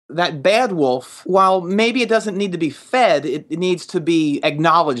that bad wolf, while maybe it doesn't need to be fed, it needs to be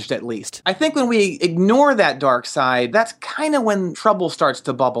acknowledged at least. I think when we ignore that dark side, that's kind of when trouble starts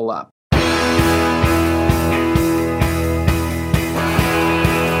to bubble up.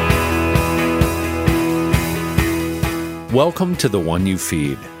 Welcome to The One You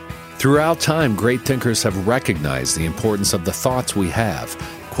Feed. Throughout time, great thinkers have recognized the importance of the thoughts we have.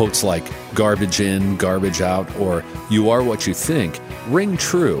 Quotes like garbage in, garbage out, or you are what you think ring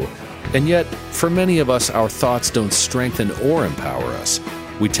true. And yet, for many of us, our thoughts don't strengthen or empower us.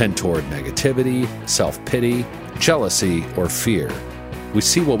 We tend toward negativity, self-pity, jealousy, or fear. We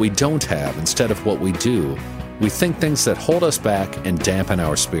see what we don't have instead of what we do. We think things that hold us back and dampen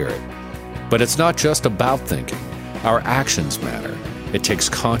our spirit. But it's not just about thinking. Our actions matter. It takes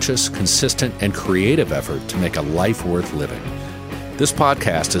conscious, consistent, and creative effort to make a life worth living. This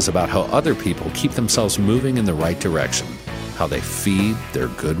podcast is about how other people keep themselves moving in the right direction, how they feed their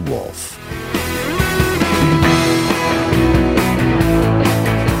good wolf.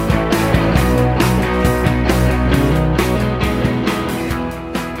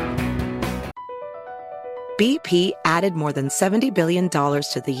 BP added more than $70 billion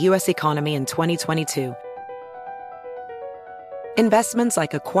to the U.S. economy in 2022. Investments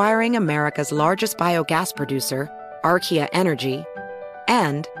like acquiring America's largest biogas producer, Archaea Energy,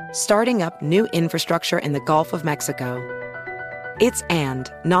 and starting up new infrastructure in the Gulf of Mexico. It's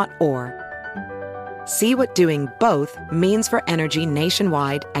and, not or. See what doing both means for energy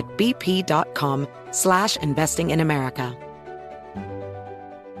nationwide at bp.com/investing in America.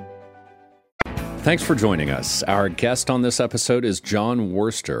 Thanks for joining us. Our guest on this episode is Jon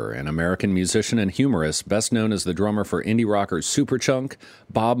Wurster, an American musician and humorist best known as the drummer for indie rockers Superchunk,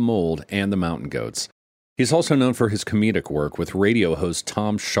 Bob Mould, and the Mountain Goats. He's also known for his comedic work with radio host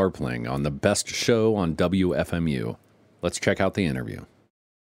Tom Scharpling on The Best Show on WFMU. Let's check out the interview.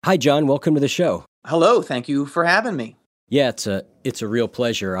 Hi, Jon. Welcome to the show. Hello, thank you for having me. Yeah, it's a real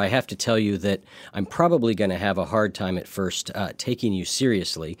pleasure. I have to tell you that I'm probably going to have a hard time at first taking you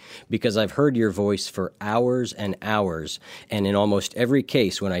seriously because I've heard your voice for hours and hours, and in almost every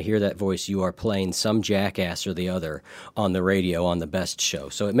case when I hear that voice, you are playing some jackass or the other on the radio on The Best Show.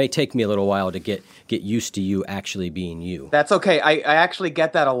 So it may take me a little while to get used to you actually being you. That's okay. I actually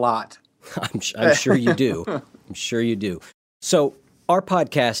get that a lot. I'm sure you do. I'm sure you do. So our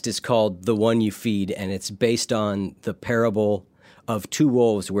podcast is called The One You Feed, and it's based on the parable of two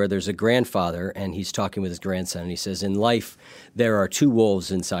wolves where there's a grandfather, and he's talking with his grandson, and he says, in life, there are two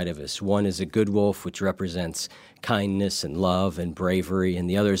wolves inside of us. One is a good wolf, which represents kindness and love and bravery, and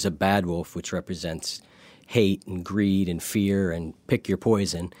the other is a bad wolf, which represents hate and greed and fear and pick your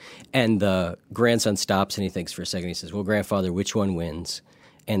poison. And the grandson stops, and he thinks for a second. He says, well, grandfather, which one wins?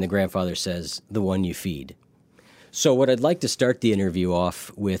 And the grandfather says, the one you feed. So what I'd like to start the interview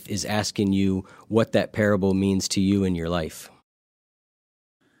off with is asking you what that parable means to you in your life.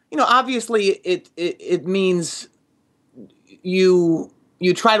 You know, obviously it means you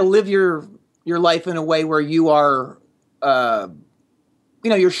try to live your life in a way where you are,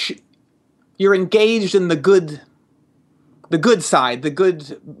 you're engaged in the good side, the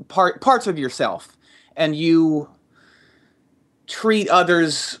good parts of yourself, and you treat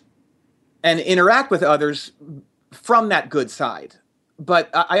others and interact with others from that good side. But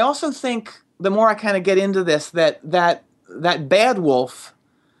I also think the more I kind of get into this, that bad wolf,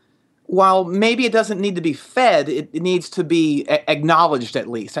 while maybe it doesn't need to be fed, it needs to be acknowledged at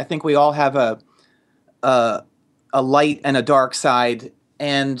least. I think we all have a light and a dark side,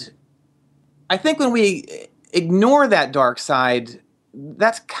 and I think when we ignore that dark side,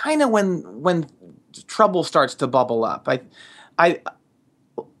 that's kind of when trouble starts to bubble up. Like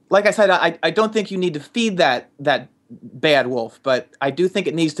I said, I don't think you need to feed that bad wolf, but I do think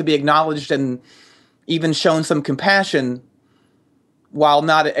it needs to be acknowledged and even shown some compassion while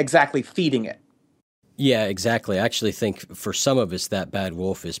not exactly feeding it. Yeah, exactly. I actually think for some of us, that bad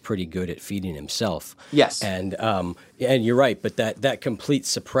wolf is pretty good at feeding himself. Yes. And you're right, but that complete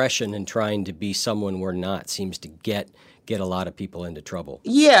suppression and trying to be someone we're not seems to get a lot of people into trouble.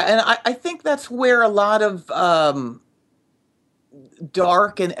 Yeah, and I think that's where a lot of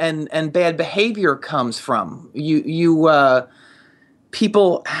dark and bad behavior comes from.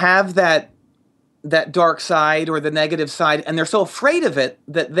 People have that dark side or the negative side, and they're so afraid of it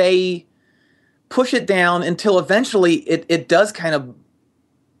that they push it down until eventually it does kind of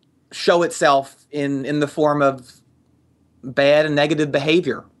show itself in the form of bad and negative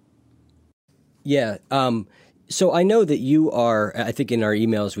behavior. Yeah. So I know that you are, I think in our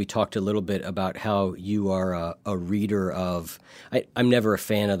emails we talked a little bit about how you are a reader of, I'm never a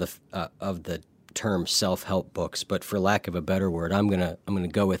fan of the term self-help books, but for lack of a better word, I'm gonna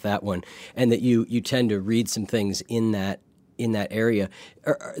go with that one. And that you tend to read some things in that area.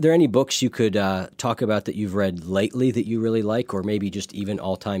 Are there any books you could talk about that you've read lately that you really like, or maybe just even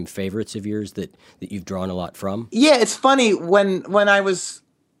all-time favorites of yours that you've drawn a lot from? Yeah, it's funny, when I was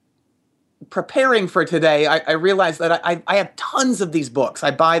preparing for today, I realized that I have tons of these books.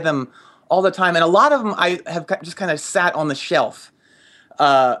 I buy them all the time, and a lot of them I have just kind of sat on the shelf.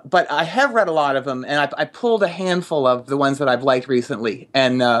 But I have read a lot of them, and I pulled a handful of the ones that I've liked recently.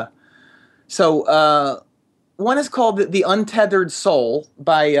 And so one is called The Untethered Soul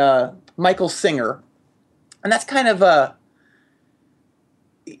by Michael Singer. And that's kind of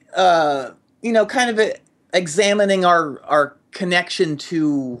examining our connection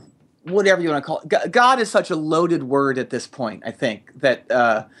to whatever you want to call it. God is such a loaded word at this point, I think,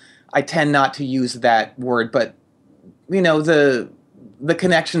 that I tend not to use that word. But, the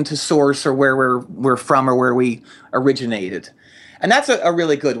connection to source, or where we're from, or where we originated. And that's a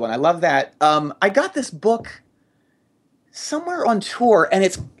really good one. I love that. I got this book somewhere on tour, and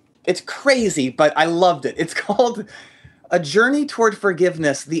it's crazy, but I loved it. It's called A Journey Toward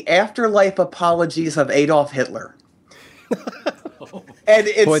Forgiveness: The Afterlife Apologies of Adolf Hitler. And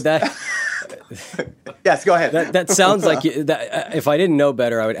it's... Boy, that... Yes, go ahead. That sounds like if I didn't know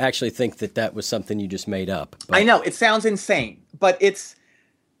better, I would actually think that was something you just made up. But. I know, it sounds insane, but it's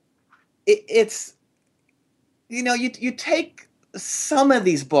you take some of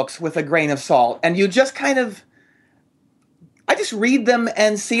these books with a grain of salt, and you just I just read them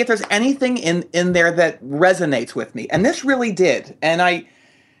and see if there's anything in there that resonates with me. And this really did. And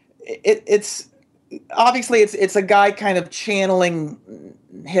it's obviously it's a guy kind of channeling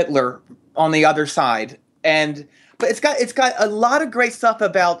Hitler on the other side. But it's got a lot of great stuff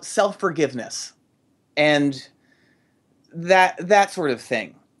about self-forgiveness and that sort of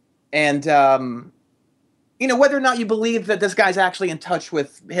thing. And whether or not you believe that this guy's actually in touch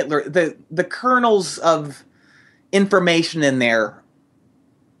with Hitler, the kernels of information in there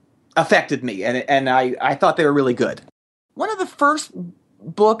affected me, and I thought they were really good. One of the first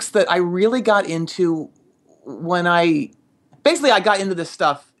books that I really got into when I got into this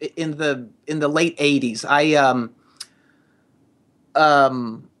stuff in the late 80s.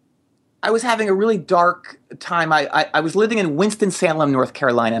 I was having a really dark time. I was living in Winston-Salem, North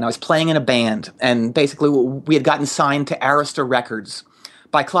Carolina, and I was playing in a band. And basically, we had gotten signed to Arista Records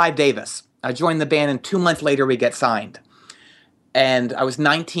by Clive Davis. I joined the band, and 2 months later, we get signed. And I was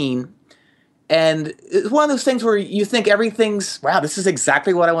 19. And it's one of those things where you think wow, this is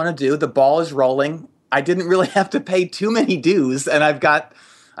exactly what I want to do. The ball is rolling. I didn't really have to pay too many dues, and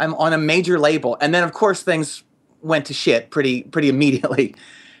I'm on a major label. And then, of course, things went to shit pretty immediately.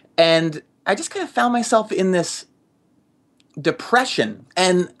 And I just kind of found myself in this depression.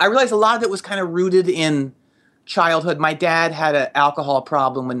 And I realized a lot of it was kind of rooted in childhood. My dad had an alcohol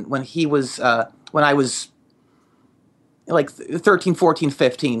problem when I was like 13, 14,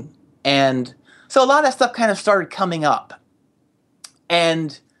 15. And so a lot of that stuff kind of started coming up.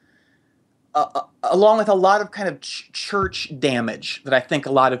 And along with a lot of kind of church damage that I think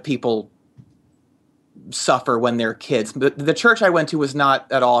a lot of people suffer when they're kids. But the church I went to was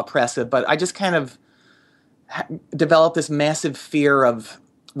not at all oppressive, but I just kind of developed this massive fear of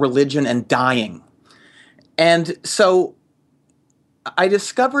religion and dying. And so I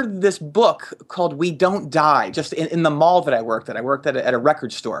discovered this book called We Don't Die, just in the mall that I worked at. I worked at a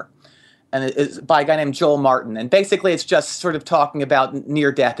record store. And it's by a guy named Joel Martin. And basically it's just sort of talking about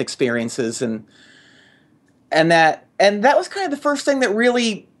near-death experiences. And that was kind of the first thing that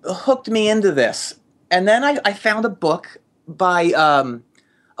really hooked me into this. And then I found a book by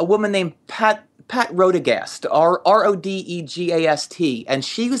a woman named Pat Rodegast, Rodegast, and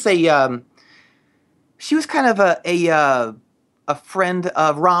she was kind of a friend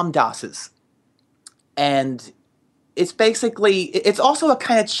of Ram Dass's, and it's also a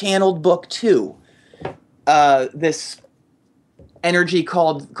kind of channeled book too. This energy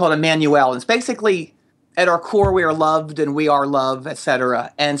called Emmanuel. It's basically, at our core, we are loved and we are love,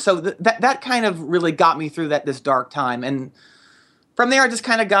 etc. And so that kind of really got me through this dark time. And from there, I just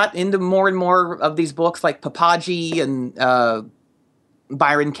kind of got into more and more of these books like Papaji and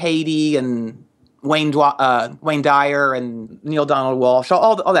Byron Katie and Wayne Dyer and Neil Donald Walsh,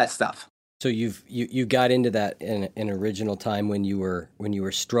 all that stuff. So you got into that in an original time when you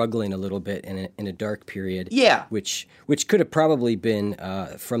were struggling a little bit in a dark period. Yeah. Which could have probably been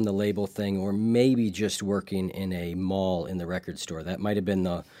from the label thing, or maybe just working in a mall in the record store. That might have been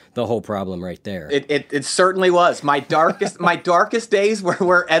the whole problem right there. It certainly was. My darkest days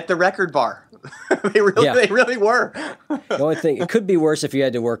were at the record bar. They really were. The only thing, it could be worse if you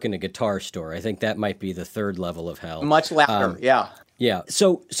had to work in a guitar store. I think that might be the third level of hell. Much louder, yeah. Yeah.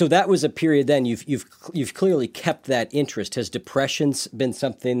 So that was a period then. You've clearly kept that interest. Has depression been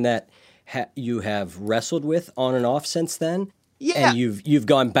something that you have wrestled with on and off since then? Yeah. And you've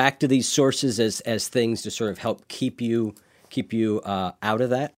gone back to these sources as things to sort of help keep you out of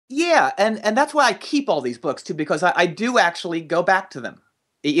that? Yeah, and that's why I keep all these books too, because I do actually go back to them.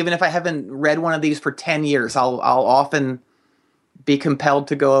 Even if I haven't read one of these for 10 years, I'll often be compelled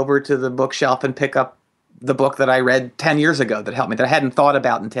to go over to the bookshelf and pick up the book that I read 10 years ago that helped me, that I hadn't thought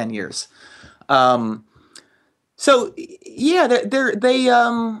about in 10 years. So yeah, they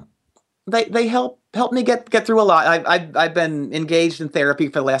help me get through a lot. I've been engaged in therapy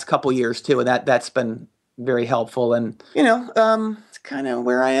for the last couple years too, and that's been very helpful. And it's kind of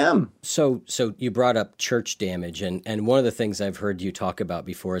where I am. So you brought up church damage, and one of the things I've heard you talk about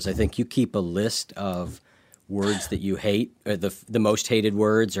before is I think you keep a list of words that you hate, or the most hated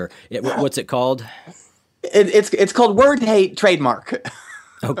words, or what's it called? It's called Word Hate Trademark.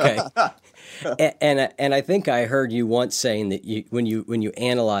 Okay. And I think I heard you once saying that when you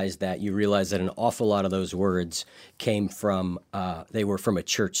analyzed that, you realized that an awful lot of those words came from they were from a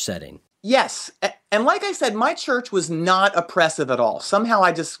church setting. Yes, and like I said, my church was not oppressive at all. Somehow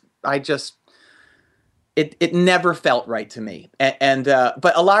it never felt right to me.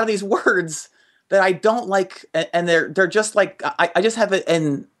 But a lot of these words that I don't like, and they're just like, I just have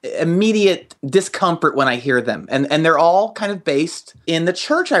an immediate discomfort when I hear them. And they're all kind of based in the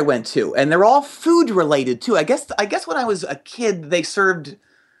church I went to, and they're all food related too. I guess when I was a kid, they served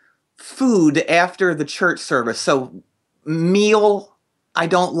food after the church service. So meal, I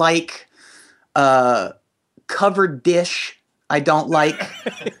don't like. Covered dish, I don't like.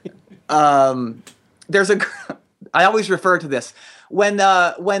 I always refer to this. When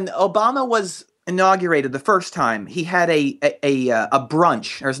Obama was inaugurated the first time, he had a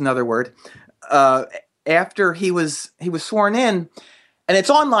brunch. There's another word. After he was sworn in, and it's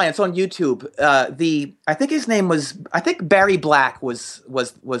online. It's on YouTube. I think his name was. I think Barry Black was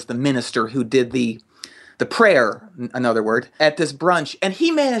the minister who did the prayer, another word, at this brunch, and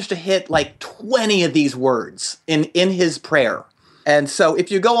he managed to hit like 20 of these words in his prayer. And so if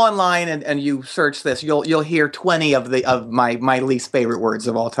you go online and you search this, you'll hear 20 of my least favorite words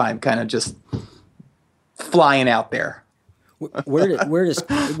of all time kind of just flying out there.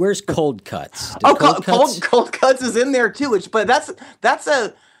 Where's cold cuts? Cold cuts is in there too, but that's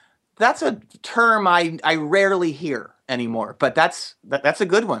a term I rarely hear anymore, but that's a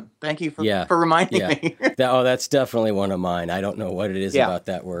good one. Thank you for reminding me. That's definitely one of mine. I don't know what it is about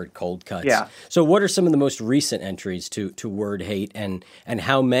that word, cold cuts. Yeah. So what are some of the most recent entries to word hate, and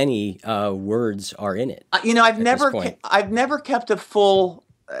how many words are in it? I've never kept a full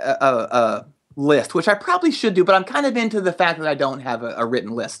list, which I probably should do, but I'm kind of into the fact that I don't have a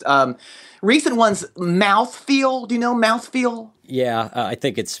written list. Recent ones, mouthfeel. Do you know mouthfeel? Yeah, I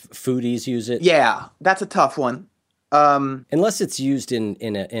think it's foodies use it. Yeah, that's a tough one. Unless it's used in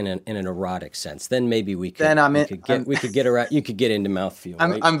an erotic sense, then maybe we could get around. You could get into mouthfeel.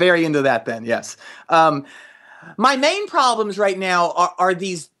 Right? I'm very into that. Then yes. My main problems right now are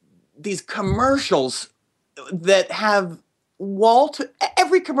these commercials that have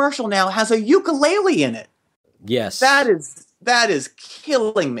every commercial now has a ukulele in it. Yes, that is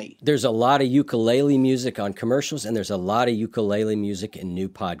killing me. There's a lot of ukulele music on commercials, and there's a lot of ukulele music in new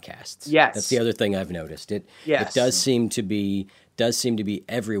podcasts. Yes. That's the other thing I've noticed. It does seem to be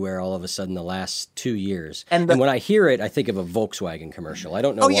everywhere all of a sudden the last 2 years. And when I hear it, I think of a Volkswagen commercial. I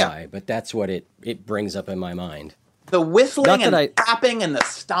don't know why, but that's what it brings up in my mind. The whistling and tapping and the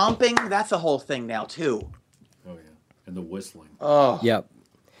stomping, that's a whole thing now too. Oh yeah. And the whistling. Oh. Yep.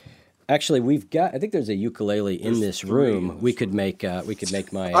 Actually, I think there's a ukulele in this room. We could make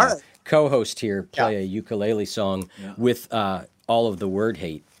my co-host here play a ukulele song with all of the word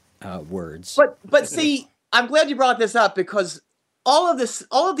hate words. But see, I'm glad you brought this up, because all of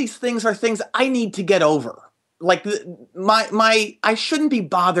these things are things I need to get over. Like I shouldn't be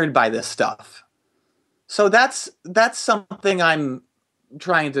bothered by this stuff. So that's something I'm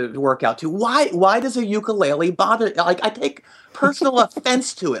trying to work out too. Why does a ukulele bother? Like, I take personal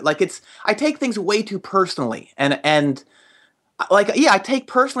offense to it. Like, I take things way too personally, and I take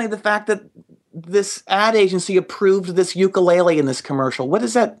personally the fact that this ad agency approved this ukulele in this commercial. What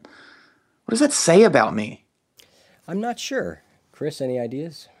does that say about me? I'm not sure. Chris, any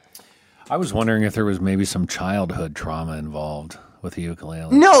ideas? I was wondering if there was maybe some childhood trauma involved with the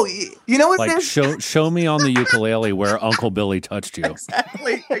ukulele. No, you know what? Like, show me on the ukulele where Uncle Billy touched you.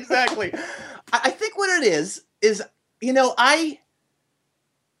 Exactly. I think what it is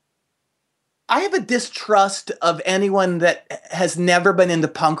I have a distrust of anyone that has never been into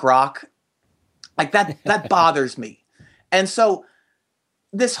punk rock. Like that bothers me. And so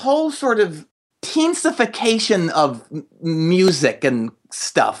this whole sort of teensification of music and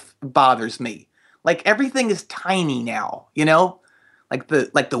stuff bothers me. Like everything is tiny now, you know? Like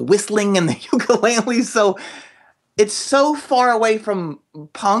the whistling and the ukulele. So it's so far away from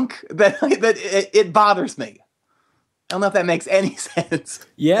punk that it bothers me. I don't know if that makes any sense.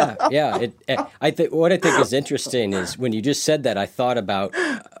 Yeah. I think what I think is interesting is when you just said that, I thought about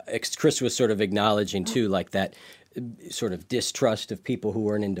Chris was sort of acknowledging too, like that sort of distrust of people who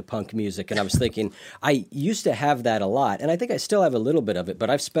weren't into punk music, and I was thinking I used to have that a lot, and I think I still have a little bit of it. But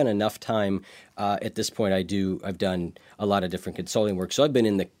I've spent enough time at this point. I've done a lot of different consulting work, so I've been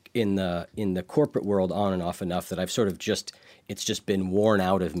in the corporate world on and off enough that I've sort of it's just been worn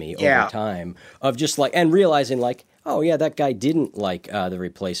out of me over time of just like, and realizing like, oh yeah, that guy didn't like the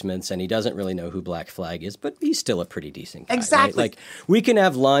Replacements, and he doesn't really know who Black Flag is, but he's still a pretty decent guy. Exactly. Right? Like we can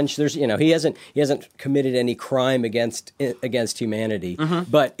have lunch. There's he hasn't committed any crime against humanity,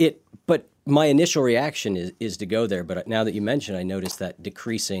 but my initial reaction is to go there. But now that you mention, I noticed that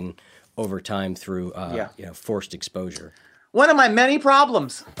decreasing over time through forced exposure. One of my many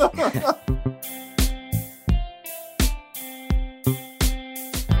problems.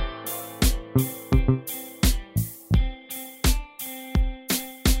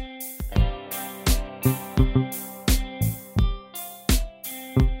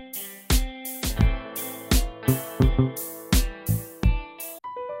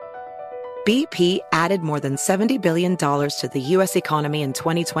 BP added more than $70 billion to the U.S. economy in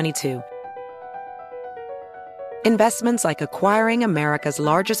 2022. Investments like acquiring America's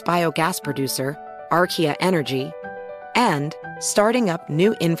largest biogas producer, Archaea Energy, and starting up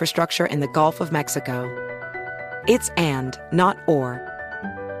new infrastructure in the Gulf of Mexico. It's and, not or.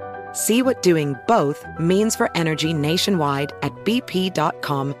 See what doing both means for energy nationwide at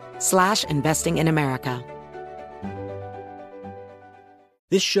bp.com/investing in America.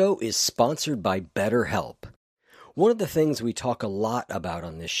 This show is sponsored by BetterHelp. One of the things we talk a lot about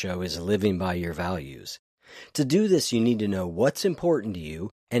on this show is living by your values. To do this, you need to know what's important to you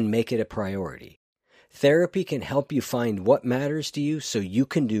and make it a priority. Therapy can help you find what matters to you so you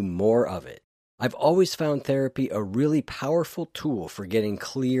can do more of it. I've always found therapy a really powerful tool for getting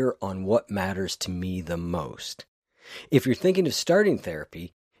clear on what matters to me the most. If you're thinking of starting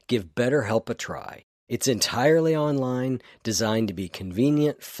therapy, give BetterHelp a try. It's entirely online, designed to be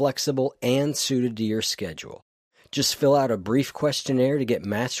convenient, flexible, and suited to your schedule. Just fill out a brief questionnaire to get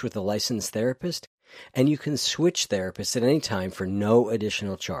matched with a licensed therapist, and you can switch therapists at any time for no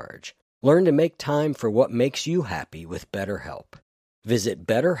additional charge. Learn to make time for what makes you happy with BetterHelp. Visit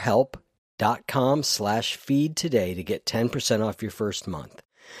BetterHelp.com/feed today to get 10% off your first month.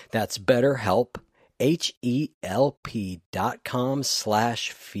 That's BetterHelp,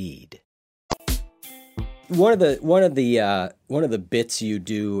 HELP.com/feed. One of the bits you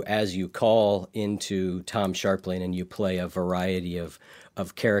do as you call into Tom Sharpling and you play a variety of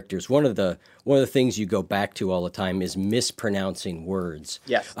characters. One of the things you go back to all the time is mispronouncing words.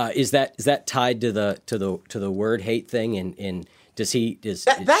 Yes. Is that tied to the word hate thing? And does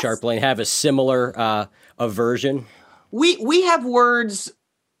Sharpling have a similar aversion? We have words.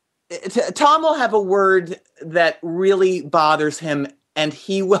 Tom will have a word that really bothers him, and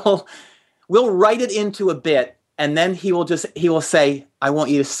he will. We'll write it into a bit, and then he will say, I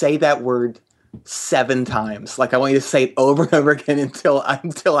want you to say that word 7 times. Like, I want you to say it over and over again until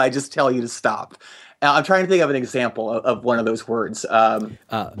I just tell you to stop. I'm trying to think of an example of one of those words.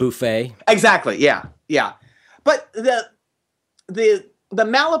 Buffet. Exactly. Yeah. Yeah. But the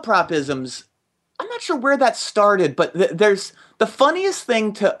malapropisms, I'm not sure where that started, but there's the funniest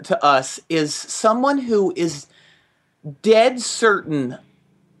thing to us is someone who is dead certain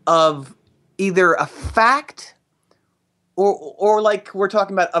of either a fact or like we're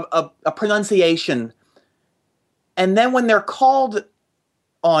talking about a pronunciation, and then when they're called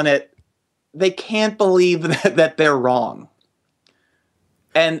on it, they can't believe that they're wrong.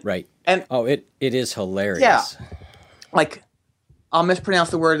 And right. And it is hilarious. Yeah. Like, I'll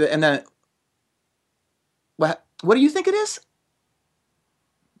mispronounce the word, and then what do you think it is?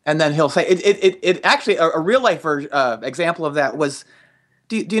 And then he'll say it actually a real life example of that was.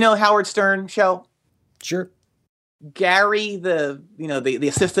 Do you know Howard Stern show? Sure. Gary, the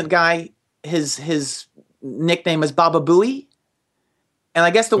assistant guy, his nickname is Baba Booey. And I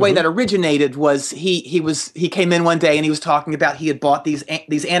guess the way that originated was he came in one day and he was talking about he had bought these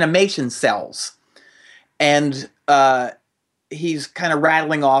animation cells. And he's kind of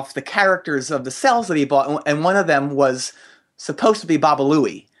rattling off the characters of the cells that he bought, and one of them was supposed to be Baba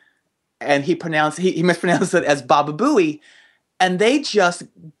Louie. and he mispronounced it as Baba Booey, and they just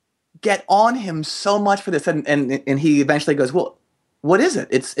get on him so much for this, and he eventually goes, well, what is it?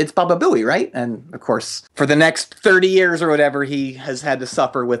 It's Baba Booey, right? And of course, for the next 30 years or whatever, he has had to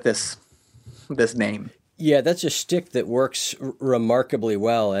suffer with this name. Yeah, that's a shtick that works remarkably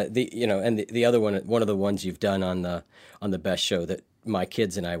well. The other one of the ones you've done on the Best Show that my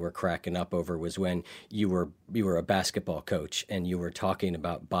kids and I were cracking up over was when you were a basketball coach and you were talking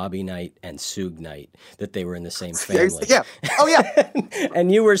about Bobby Knight and Suge Knight, that they were in the same family. Yeah. Oh yeah.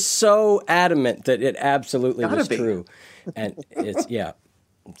 And you were so adamant that it absolutely was true. And it's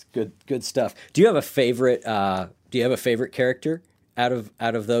good stuff. Do you have a favorite character out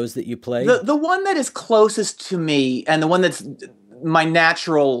of those that you play? The one that is closest to me, and the one that's my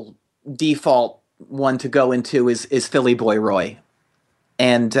natural default one to go into is Philly Boy Roy.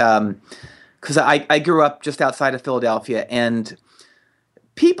 And because I grew up just outside of Philadelphia, and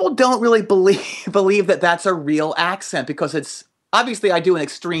people don't really believe that that's a real accent, because it's obviously I do an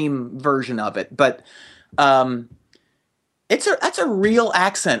extreme version of it, but that's a real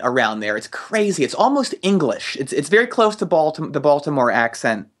accent around there. It's crazy. It's almost English. It's very close to the Baltimore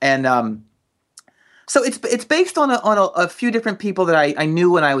accent, and so it's based on a few different people that I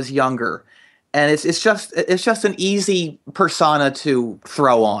knew when I was younger. And it's just an easy persona to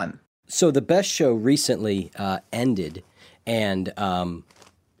throw on. So the Best Show recently ended, and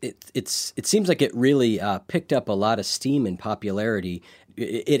it seems like it really picked up a lot of steam and popularity.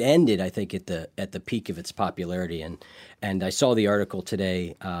 It ended, I think, at the peak of its popularity, and I saw the article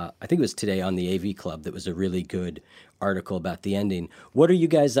today. I think it was today on the AV Club. That was a really good article about the ending. What are you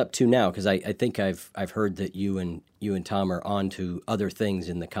guys up to now? Because I think I've heard that you and Tom are on to other things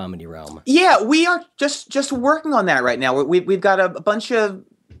in the comedy realm. Yeah, we are just working on that right now. We've got a bunch of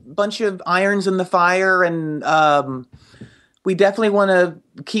irons in the fire, and we definitely want to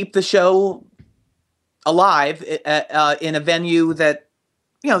keep the show alive in a venue that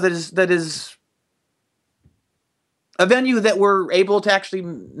that is a venue that we're able to actually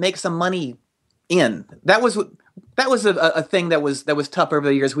make some money in. That was a thing that was tough over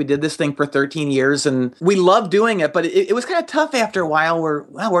the years. We did this thing for 13 years, and we loved doing it, but it was kind of tough after a while. We're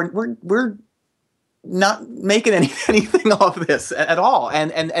not making anything off this at all,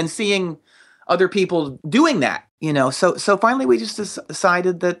 and seeing other people doing that, So finally, we just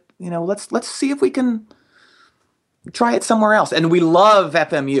decided that let's see if we can try it somewhere else. And we love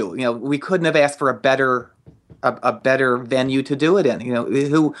FMU. We couldn't have asked for a better venue to do it in.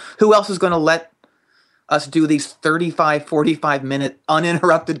 Who else is going to let us do these 35, 45-minute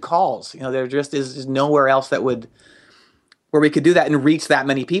uninterrupted calls? There just is nowhere else where we could do that and reach that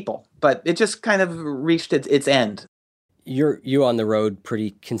many people. But it just kind of reached its end. You on the road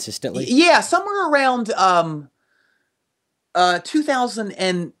pretty consistently? Yeah, somewhere around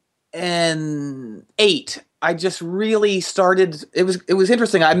 2008. I just really started. It was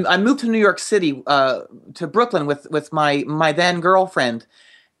interesting. I moved to New York City, to Brooklyn with my then girlfriend,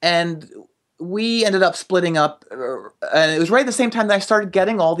 and we ended up splitting up. And it was right at the same time that I started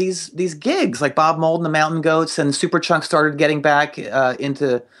getting all these gigs, like Bob Mould and the Mountain Goats, and Superchunk started getting back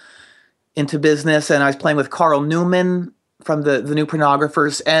into business. And I was playing with Carl Newman from the New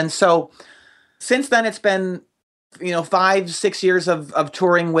Pornographers, and so since then it's been 5-6 years of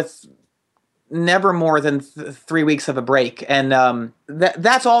touring with never more than 3 weeks of a break. And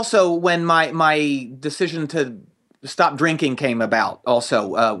that's also when my decision to stop drinking came about.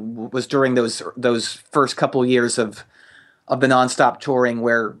 Also was during those first couple years of the nonstop touring,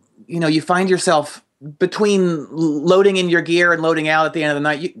 where you find yourself between loading in your gear and loading out at the end of the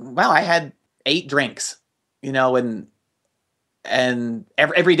night. I had 8 drinks, and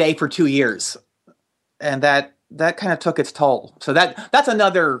every day for 2 years, and that kind of took its toll. So that's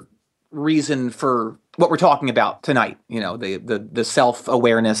another reason for what we're talking about tonight, the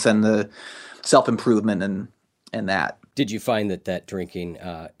self-awareness and the self-improvement and that. Did you find that drinking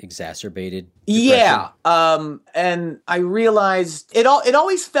exacerbated depression? Yeah. And I realized it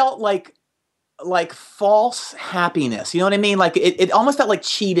always felt like false happiness. You know what I mean? Like it almost felt like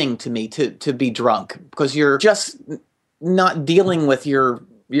cheating to me to be drunk, because you're just not dealing with your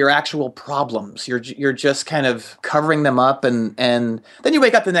actual problems. You're just kind of covering them up, and then you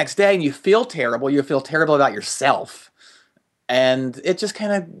wake up the next day and you feel terrible. You feel terrible about yourself, and it just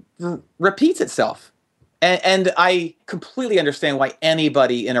kind of repeats itself. And I completely understand why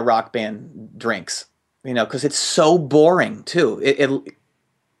anybody in a rock band drinks, because it's so boring too.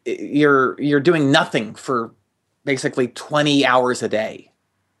 You're doing nothing for basically 20 hours a day,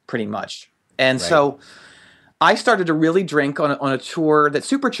 pretty much. And right. So I started to really drink on a tour that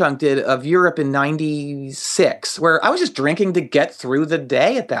Superchunk did of Europe in '96, where I was just drinking to get through the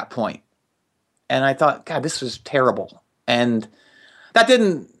day at that point. And I thought, God, this was terrible. And that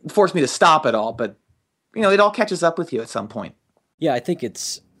didn't force me to stop at all, but it all catches up with you at some point. Yeah, I think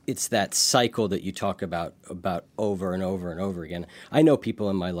it's that cycle that you talk about over and over and over again. I know people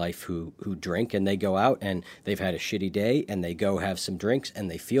in my life who drink, and they go out and they've had a shitty day and they go have some drinks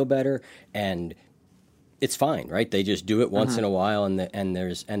and they feel better, and it's fine, right? They just do it once in a while, and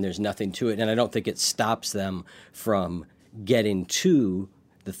there's nothing to it. And I don't think it stops them from getting to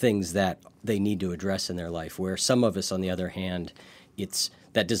the things that they need to address in their life. Where some of us, on the other hand, it's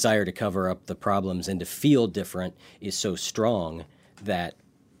that desire to cover up the problems and to feel different is so strong that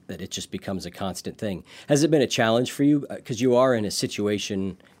it just becomes a constant thing. Has it been a challenge for you? Because you are in a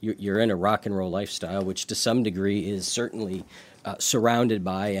situation, you're in a rock and roll lifestyle, which to some degree is certainly surrounded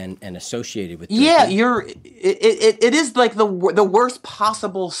by and associated with drinking. Yeah, it is like the worst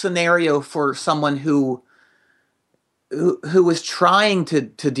possible scenario for someone who is trying to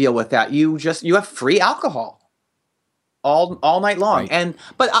deal with that. You have free alcohol all night long. Right.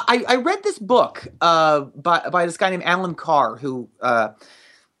 But I read this book by this guy named Alan Carr, who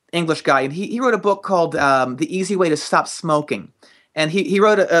English guy, and he wrote a book called The Easy Way to Stop Smoking. And he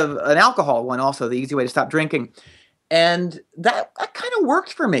wrote an alcohol one also, The Easy Way to Stop Drinking. And that kind of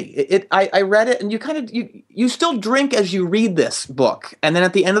worked for me. I read it, and you still drink as you read this book. And then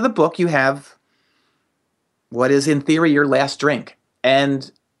at the end of the book, you have what is in theory your last drink.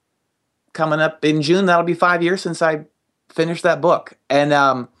 And coming up in June, that'll be 5 years since I finished that book.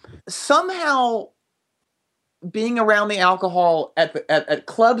 And somehow being around the alcohol at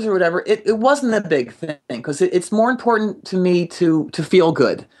clubs or whatever, it wasn't a big thing, because it's more important to me to feel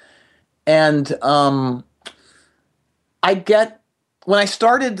good. And when I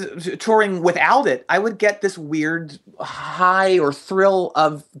started touring without it, I would get this weird high or thrill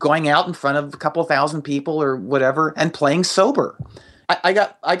of going out in front of a couple thousand people or whatever and playing sober. I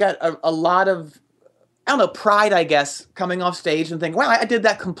got a lot of, I don't know, pride, I guess, coming off stage and thinking, wow, I did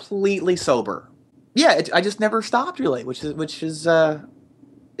that completely sober. Yeah, I just never stopped, really, which is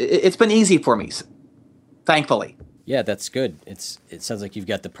it's been easy for me, thankfully. Yeah, that's good. It sounds like you've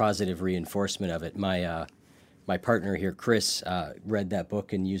got the positive reinforcement of it. My partner here, Chris, read that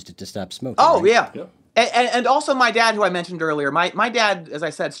book and used it to stop smoking. Oh, right? yeah. And also my dad, who I mentioned earlier, my dad, as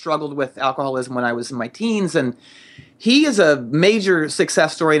I said, struggled with alcoholism when I was in my teens, and he is a major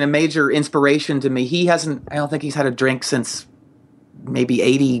success story and a major inspiration to me. I don't think he's had a drink since maybe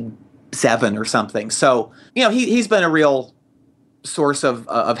 87 or something. So, he's been a real source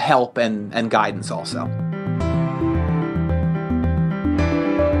of help and guidance also.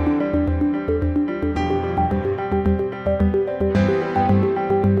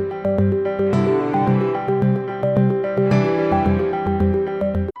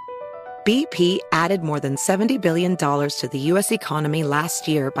 BP added more than $70 billion to the U.S. economy last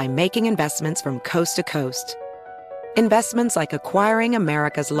year by making investments from coast to coast. Investments like acquiring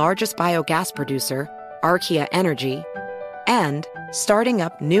America's largest biogas producer, Archaea Energy, and starting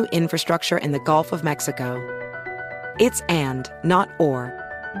up new infrastructure in the Gulf of Mexico. It's and, not or.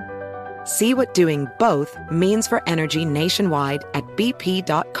 See what doing both means for energy nationwide at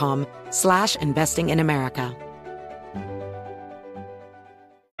bp.com/investing in America.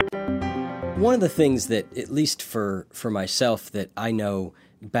 One of the things that, at least for myself, that I know,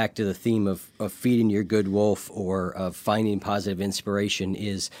 back to the theme of feeding your good wolf or of finding positive inspiration,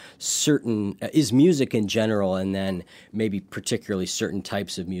 is music in general, and then maybe particularly certain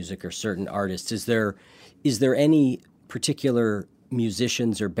types of music or certain artists. Is there any particular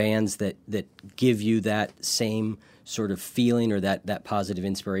musicians or bands that give you that same sort of feeling or that positive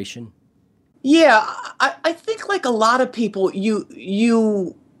inspiration? Yeah, I think like a lot of people,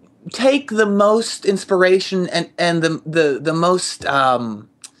 you take the most inspiration and the most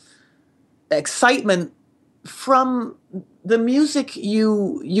excitement from the music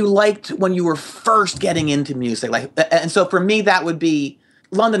you liked when you were first getting into music. And so for me, that would be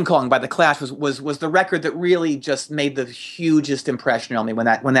London Calling by The Clash was the record that really just made the hugest impression on me when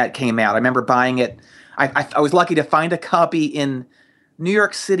that came out. I remember buying it. I was lucky to find a copy in New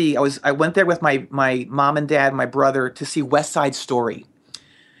York City. I went there with my mom and dad, my brother, to see West Side Story.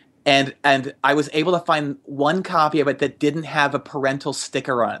 And I was able to find one copy of it that didn't have a parental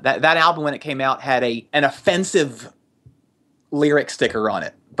sticker on it. That album, when it came out, had an offensive lyric sticker on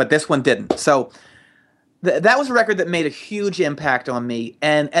it, but this one didn't. So that was a record that made a huge impact on me.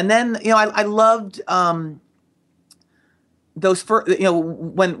 And then I loved those first,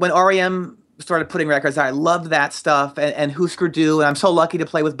 when REM started putting records out, I loved that stuff and Husker Du. And I'm so lucky to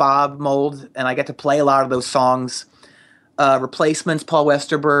play with Bob Mould, and I get to play a lot of those songs. Replacements, Paul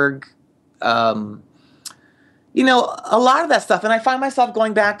Westerberg, A lot of that stuff, and I find myself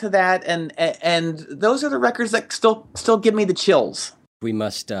going back to that, and those are the records that still give me the chills. We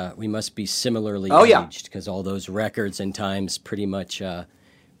must be similarly aged, because all those records and times pretty much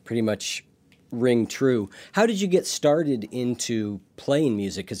ring true. How did you get started into playing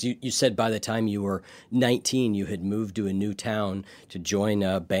music? Because you said by the time you were 19, you had moved to a new town to join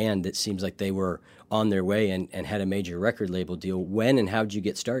a band that seems like they were on their way and had a major record label deal. When and how did you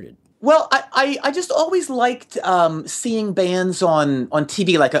get started? Well, I just always liked seeing bands on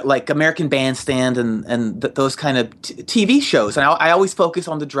TV, like American Bandstand and those kind of TV shows. And I always focus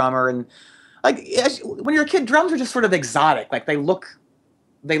on the drummer. And when you're a kid, drums are just sort of exotic. Like they look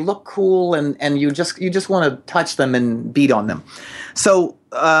cool, and you just want to touch them and beat on them. So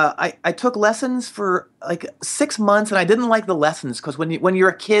I took lessons for like 6 months, and I didn't like the lessons because when you're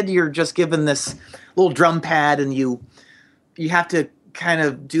a kid, you're just given this little drum pad, and you have to kind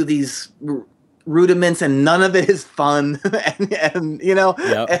of do these rudiments, and none of it is fun.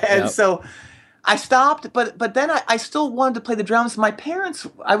 So I stopped, but then I still wanted to play the drums. My parents,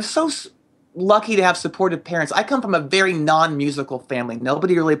 I was so lucky to have supportive parents. I come from a very non-musical family.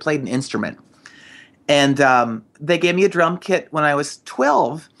 Nobody really played an instrument. And they gave me a drum kit when I was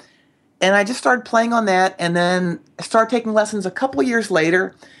 12, and I just started playing on that, and then I started taking lessons a couple years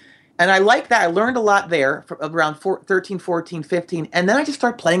later. And I liked that. I learned a lot there from around 13, 14, 15. And then I just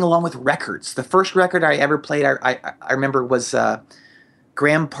started playing along with records. The first record I ever played, I remember, was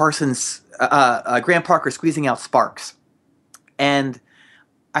Graham Parker Squeezing Out Sparks. And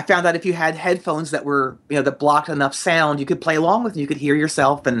I found out if you had headphones that were, that blocked enough sound, you could play along with it. You could hear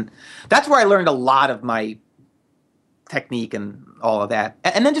yourself. And that's where I learned a lot of my technique and all of that.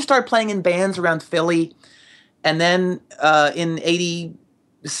 And then just started playing in bands around Philly. And then in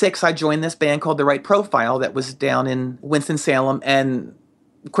 86, I joined this band called The Right Profile that was down in Winston-Salem. And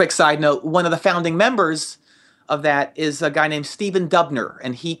quick side note, one of the founding members of that is a guy named Stephen Dubner,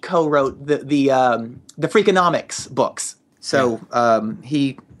 and he co-wrote the Freakonomics books. So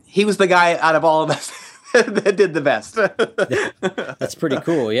he was the guy out of all of us that did the best. That's pretty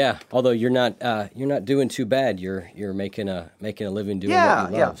cool, yeah. Although you're not doing too bad. You're making a living doing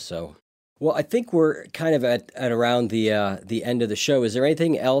what you love. So. Well, I think we're kind of at around the end of the show. Is there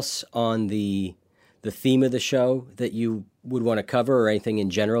anything else on the theme of the show that you would want to cover, or anything in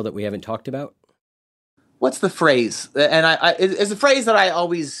general that we haven't talked about? What's the phrase? And it's a phrase that I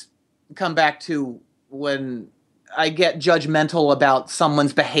always come back to when I get judgmental about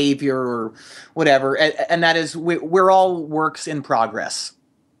someone's behavior or whatever, and that is we're all works in progress.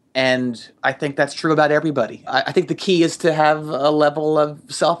 And I think that's true about everybody. I think the key is to have a level of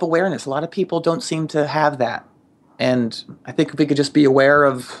self-awareness. A lot of people don't seem to have that. And I think if we could just be aware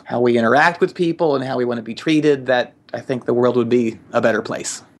of how we interact with people and how we want to be treated, that I think the world would be a better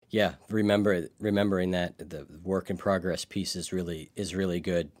place. Yeah, remembering that the work in progress piece is really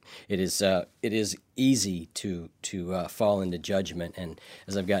good. It is easy to fall into judgment, and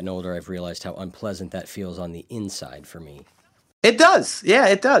as I've gotten older, I've realized how unpleasant that feels on the inside for me. It does. Yeah,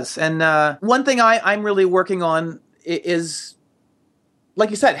 it does. And one thing I'm really working on is,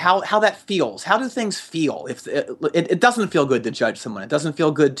 like you said, how that feels. How do things feel? If it doesn't feel good to judge someone. It doesn't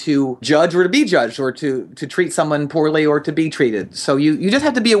feel good to judge or to be judged, or to treat someone poorly or to be treated. So you just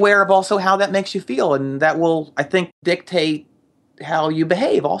have to be aware of also how that makes you feel. And that will, I think, dictate how you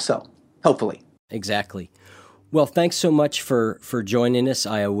behave also, hopefully. Exactly. Well, thanks so much for joining us.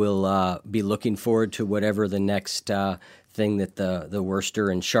 I will be looking forward to whatever the next thing that the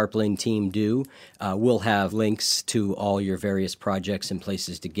Wurster and Sharpling team do. We'll have links to all your various projects and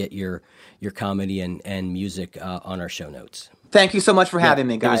places to get your comedy and music on our show notes. Thank you so much for having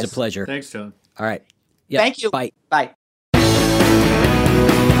me, guys. It was a pleasure. Thanks, Jon. All right. Thank you. Bye. Bye.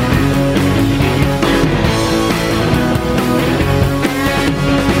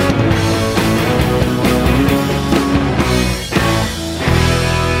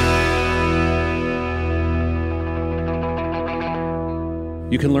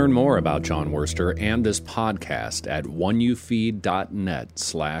 You can learn more about Jon Wurster and this podcast at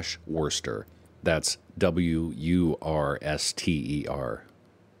oneyoufeed.net/Wurster. That's WURSTER,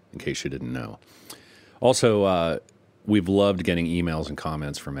 in case you didn't know. Also, we've loved getting emails and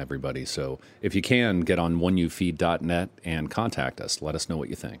comments from everybody, so if you can, get on oneyoufeed.net and contact us. Let us know what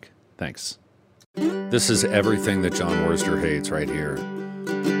you think. Thanks. This is everything that Jon Wurster hates right here.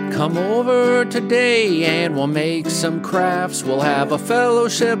 Come over today and we'll make some crafts. We'll have a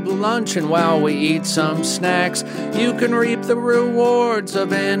fellowship luncheon while we eat some snacks. You can reap the rewards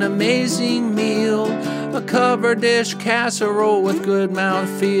of an amazing meal. A cover dish casserole with good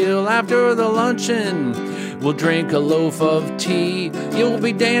mouthfeel. After the luncheon, We'll drink a loaf of tea. You'll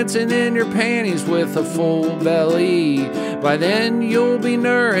be dancing in your panties with a full belly. By then you'll be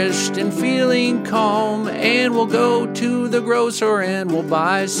nourished and feeling calm. And we'll go to the grocer and we'll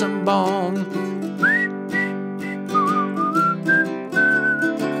buy some bong.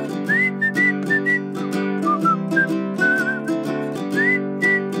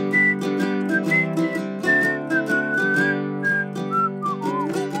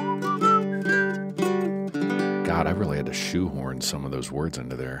 God, I really had to shoehorn some of those words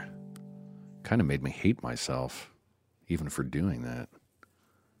into there. Kind of made me hate myself, even for doing that.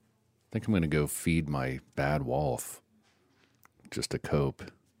 I think I'm going to go feed my bad wolf, just to cope.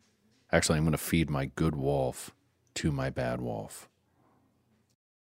 Actually, I'm going to feed my good wolf to my bad wolf.